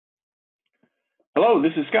Hello,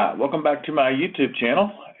 this is Scott. Welcome back to my YouTube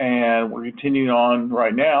channel, and we're continuing on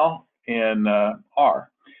right now in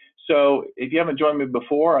R. So if you haven't joined me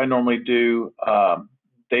before, I normally do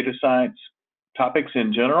data science topics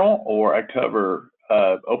in general, or I cover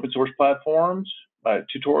open source platforms,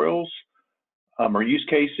 tutorials, or use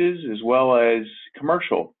cases, as well as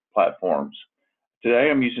commercial platforms.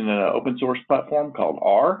 Today I'm using an open source platform called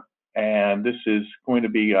R, and this is going to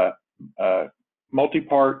be a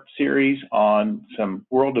multi-part series on some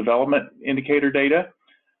world development indicator data.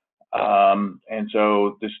 And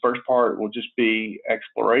so this first part will just be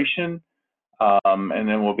exploration, and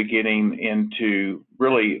then we'll be getting into,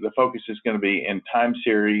 really the focus is going to be in time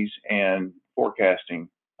series and forecasting,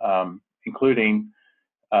 including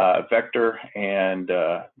vector and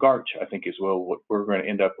GARCH, I think is what we're going to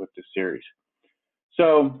end up with this series.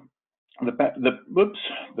 So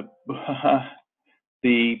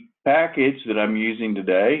the package that I'm using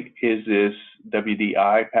today is this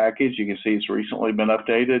WDI package. You can see it's recently been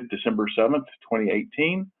updated, December 7th,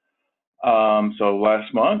 2018, so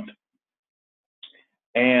last month.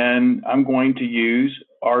 And I'm going to use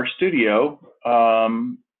RStudio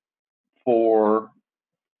for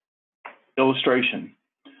illustration.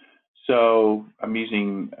 So I'm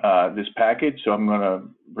using this package, so I'm going to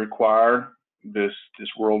require this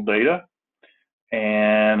world data.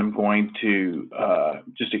 And I'm going to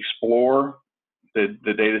just explore the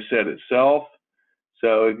data set itself.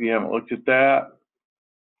 So if you haven't looked at that,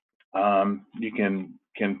 you can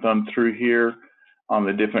thumb through here on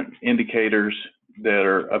the different indicators that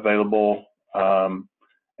are available, and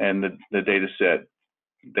the data set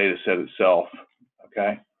itself.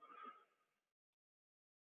 Okay.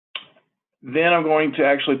 Then I'm going to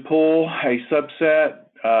actually pull a subset,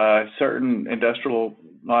 certain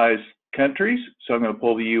industrialized countries. So I'm going to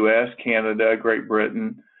pull the US, Canada, Great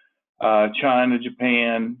Britain, China,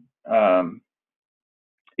 Japan,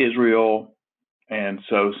 Israel, and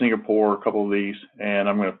so Singapore, a couple of these, and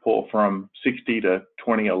I'm going to pull from 60 to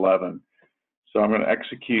 2011. So I'm going to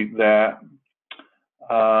execute that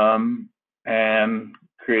and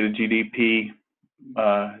create a GDP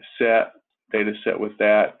data set with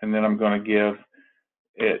that, and then I'm going to give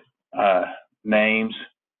it names.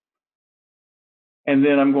 And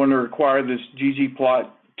then I'm going to require this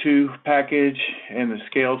ggplot2 package and the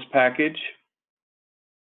scales package.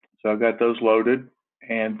 So I've got those loaded.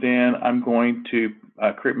 And then I'm going to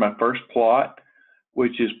create my first plot,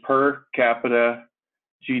 which is per capita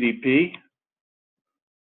GDP.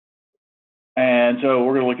 And so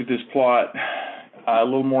we're going to look at this plot a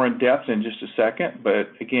little more in depth in just a second.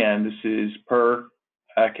 But again, this is per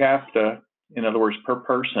capita, in other words, per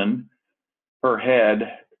person, per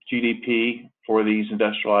head GDP for these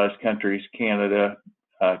industrialized countries, Canada,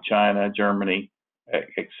 China, Germany,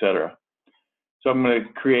 etc. So I'm going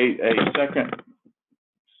to create a second,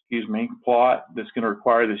 plot that's going to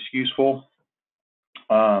require this useful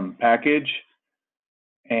package.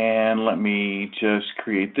 And let me just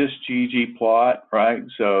create this ggplot, right?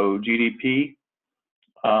 So GDP,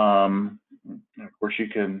 of course you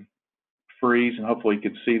can freeze and hopefully you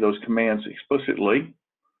can see those commands explicitly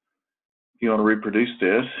if you want to reproduce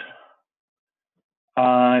this.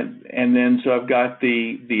 And then so I've got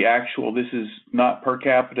the actual, this is not per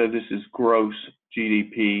capita, this is gross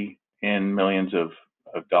GDP in millions of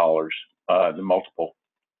dollars, the multiple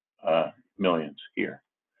millions here.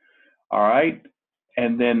 All right,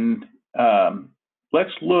 and then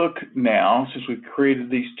let's look now, since we've created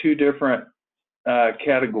these two different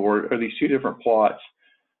categories, or these two different plots,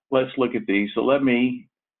 let's look at these. So let me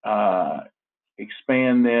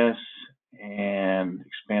expand this and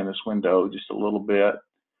expand this window just a little bit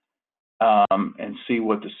and see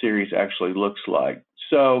what the series actually looks like.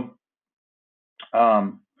 So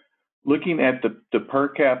looking at the per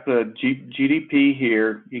capita GDP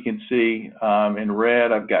here, you can see in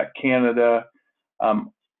red I've got Canada.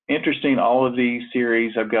 Interesting, all of these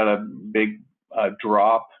series I've got a big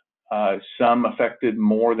drop, some affected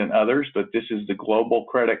more than others, but this is the global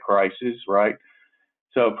credit crisis, right?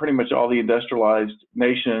 So pretty much all the industrialized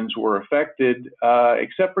nations were affected,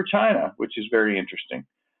 except for China, which is very interesting.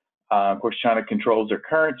 Of course, China controls their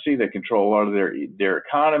currency, they control a lot of their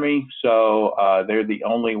economy, so they're the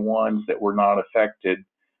only ones that were not affected.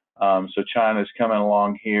 So China's coming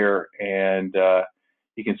along here, and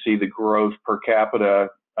you can see the growth per capita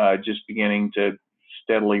just beginning to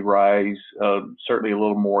steadily rise, certainly a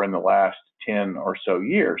little more in the last 10 or so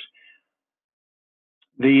years.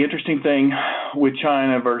 The interesting thing with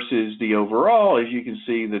China versus the overall is you can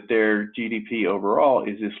see that their GDP overall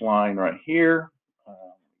is this line right here.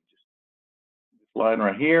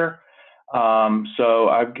 So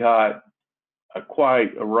I've got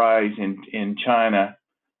quite a rise in China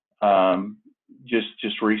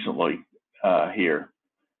just recently here.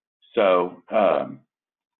 So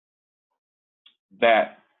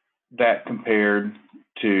that compared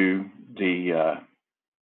to the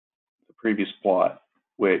previous plot,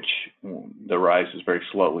 which the rise is very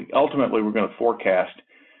slowly. Ultimately, we're going to forecast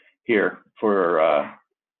here for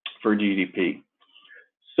GDP.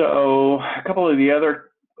 So a couple of the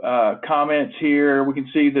other comments here, we can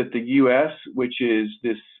see that the U.S., which is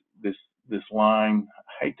this line,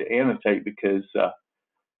 I hate to annotate because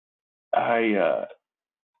I've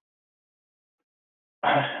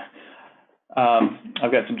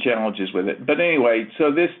got some challenges with it. But anyway,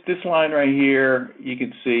 so this line right here, you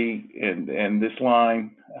can see, and this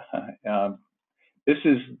line, this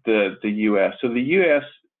is the U.S. So the U.S.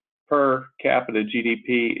 per capita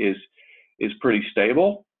GDP is pretty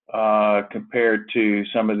stable compared to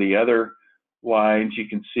some of the other lines. You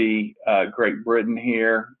can see Great Britain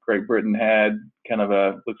here. Great Britain had kind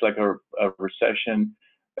of looks like a recession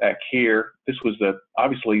back here. This was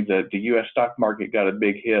obviously the U.S. stock market got a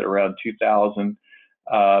big hit around 2000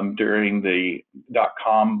 during the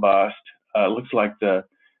 .com bust. Looks like the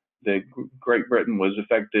Great Britain was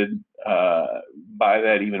affected by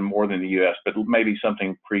that even more than the U.S., but maybe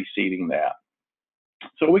something preceding that.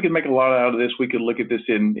 So we could make a lot out of this. We could look at this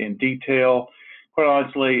in detail. Quite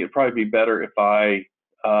honestly, it'd probably be better if I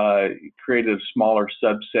created a smaller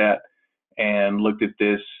subset and looked at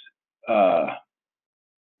this.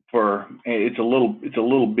 It's a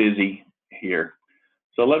little busy here.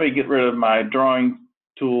 So let me get rid of my drawing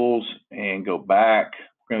tools and go back.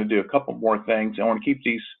 We're going to do a couple more things. I want to keep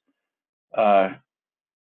these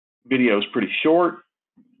videos pretty short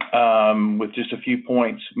with just a few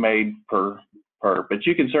points made per. But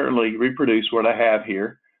you can certainly reproduce what I have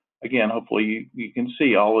here. Again, hopefully you can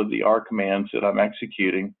see all of the R commands that I'm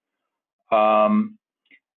executing. And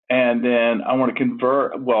then I want to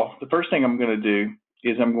convert, well, the first thing I'm going to do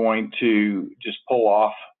is I'm going to just pull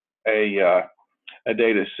off a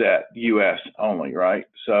data set, US only, right?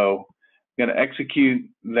 So I'm going to execute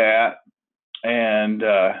that, and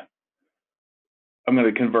I'm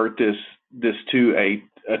going to convert this to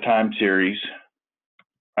a time series,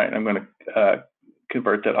 right? I'm going to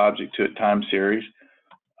convert that object to a time series,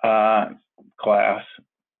 class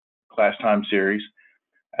time series,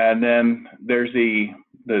 and then there's the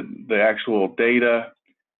actual data,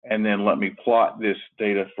 and then let me plot this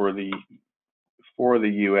data for the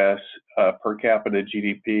U.S. Per capita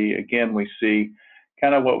GDP. Again, we see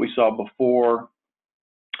kind of what we saw before.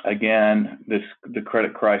 Again, the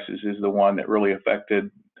credit crisis is the one that really affected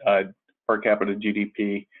per capita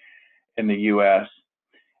GDP in the U.S.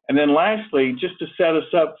 And then lastly, just to set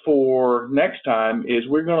us up for next time, is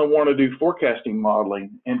we're going to want to do forecasting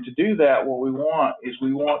modeling. And to do that, what we want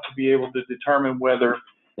to be able to determine whether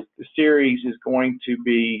the series is going to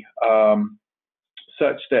be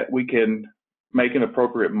such that we can make an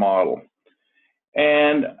appropriate model.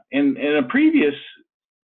 And in a previous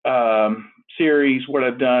series, what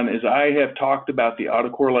I've done is I have talked about the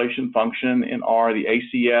autocorrelation function in R, the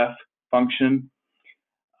ACF function.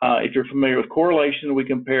 If you're familiar with correlation, we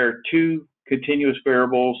compare two continuous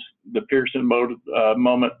variables. The Pearson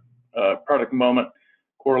moment, product moment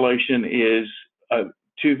correlation is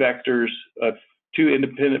two vectors of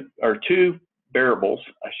two variables,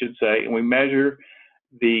 I should say, and we measure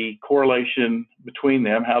the correlation between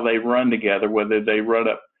them, how they run together, whether they run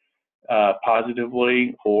up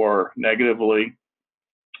positively or negatively.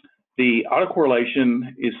 The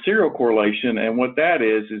autocorrelation is serial correlation, and what that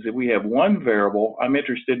is if we have one variable, I'm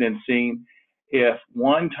interested in seeing if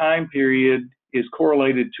one time period is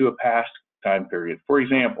correlated to a past time period. For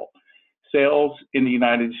example, sales in the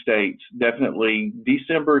United States, definitely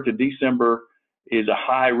December to December is a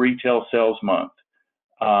high retail sales month.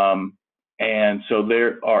 And so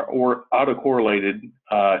there are autocorrelated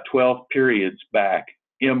 12 periods back,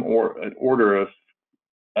 an order of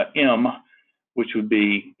M, which would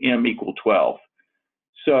be M equal 12.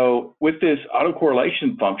 So with this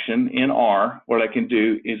autocorrelation function in R, what I can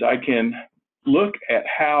do is I can look at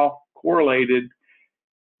how correlated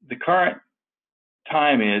the current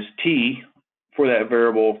time is, T, for that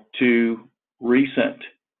variable to recent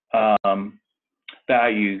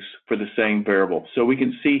values for the same variable. So we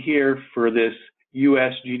can see here for this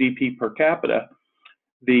US GDP per capita,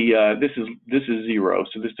 this is 0,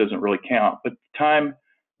 so this doesn't really count. But time,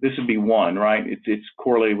 this would be 1, right? It's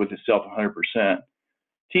correlated with itself 100%.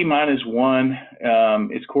 T minus 1,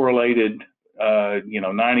 it's correlated, 90%,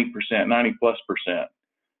 90+%.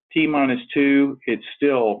 T minus 2, it's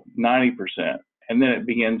still 90%, and then it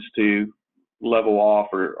begins to level off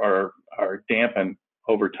or dampen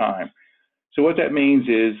over time. So what that means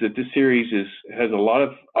is that this series has a lot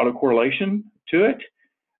of autocorrelation to it,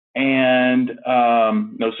 and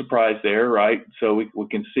no surprise there, right? So we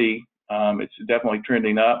can see it's definitely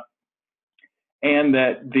trending up, and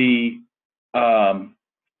that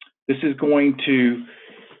this is going to,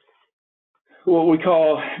 what we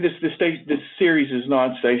call, this series is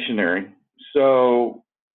non-stationary. So,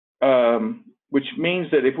 which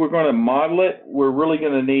means that if we're going to model it, we're really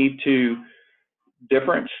going to need to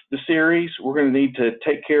difference the series. We're going to need to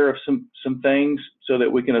take care of some things so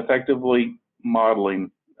that we can effectively model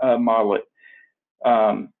it.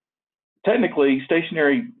 Technically,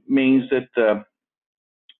 stationary means that the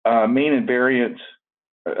mean and variance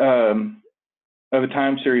of a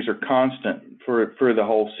time series are constant for the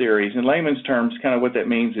whole series. In layman's terms, kind of what that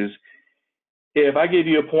means is, if I give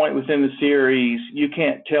you a point within the series, you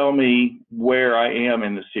can't tell me where I am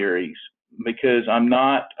in the series, because I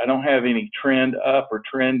don't have any trend up or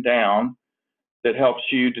trend down that helps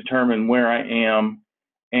you determine where I am,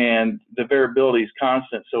 and the variability is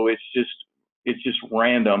constant, so it's just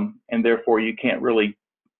random, and therefore you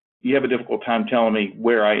have a difficult time telling me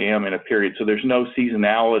where I am in a period. So there's no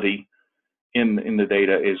seasonality in the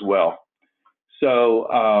data as well. So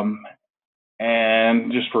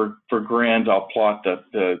and just for grins, I'll plot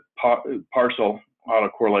the partial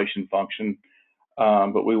autocorrelation function,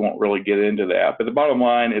 but we won't really get into that. But the bottom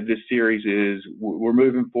line of this series is we're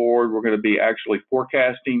moving forward. We're going to be actually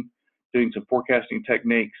doing some forecasting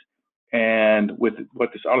techniques. And with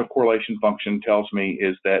what this autocorrelation function tells me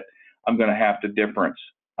is that I'm going to have to difference,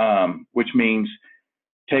 which means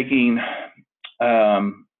taking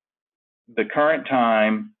the current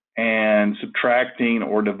time and subtracting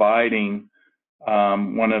or dividing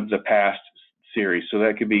one of the past series. So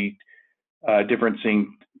that could be differencing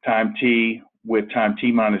time t with time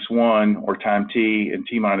t minus 1, or time t and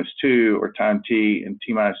t minus 2, or time t and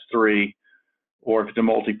t minus 3, or if it's a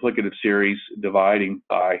multiplicative series, dividing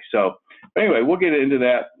by. So anyway, we'll get into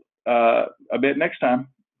that a bit next time.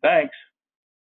 Thanks.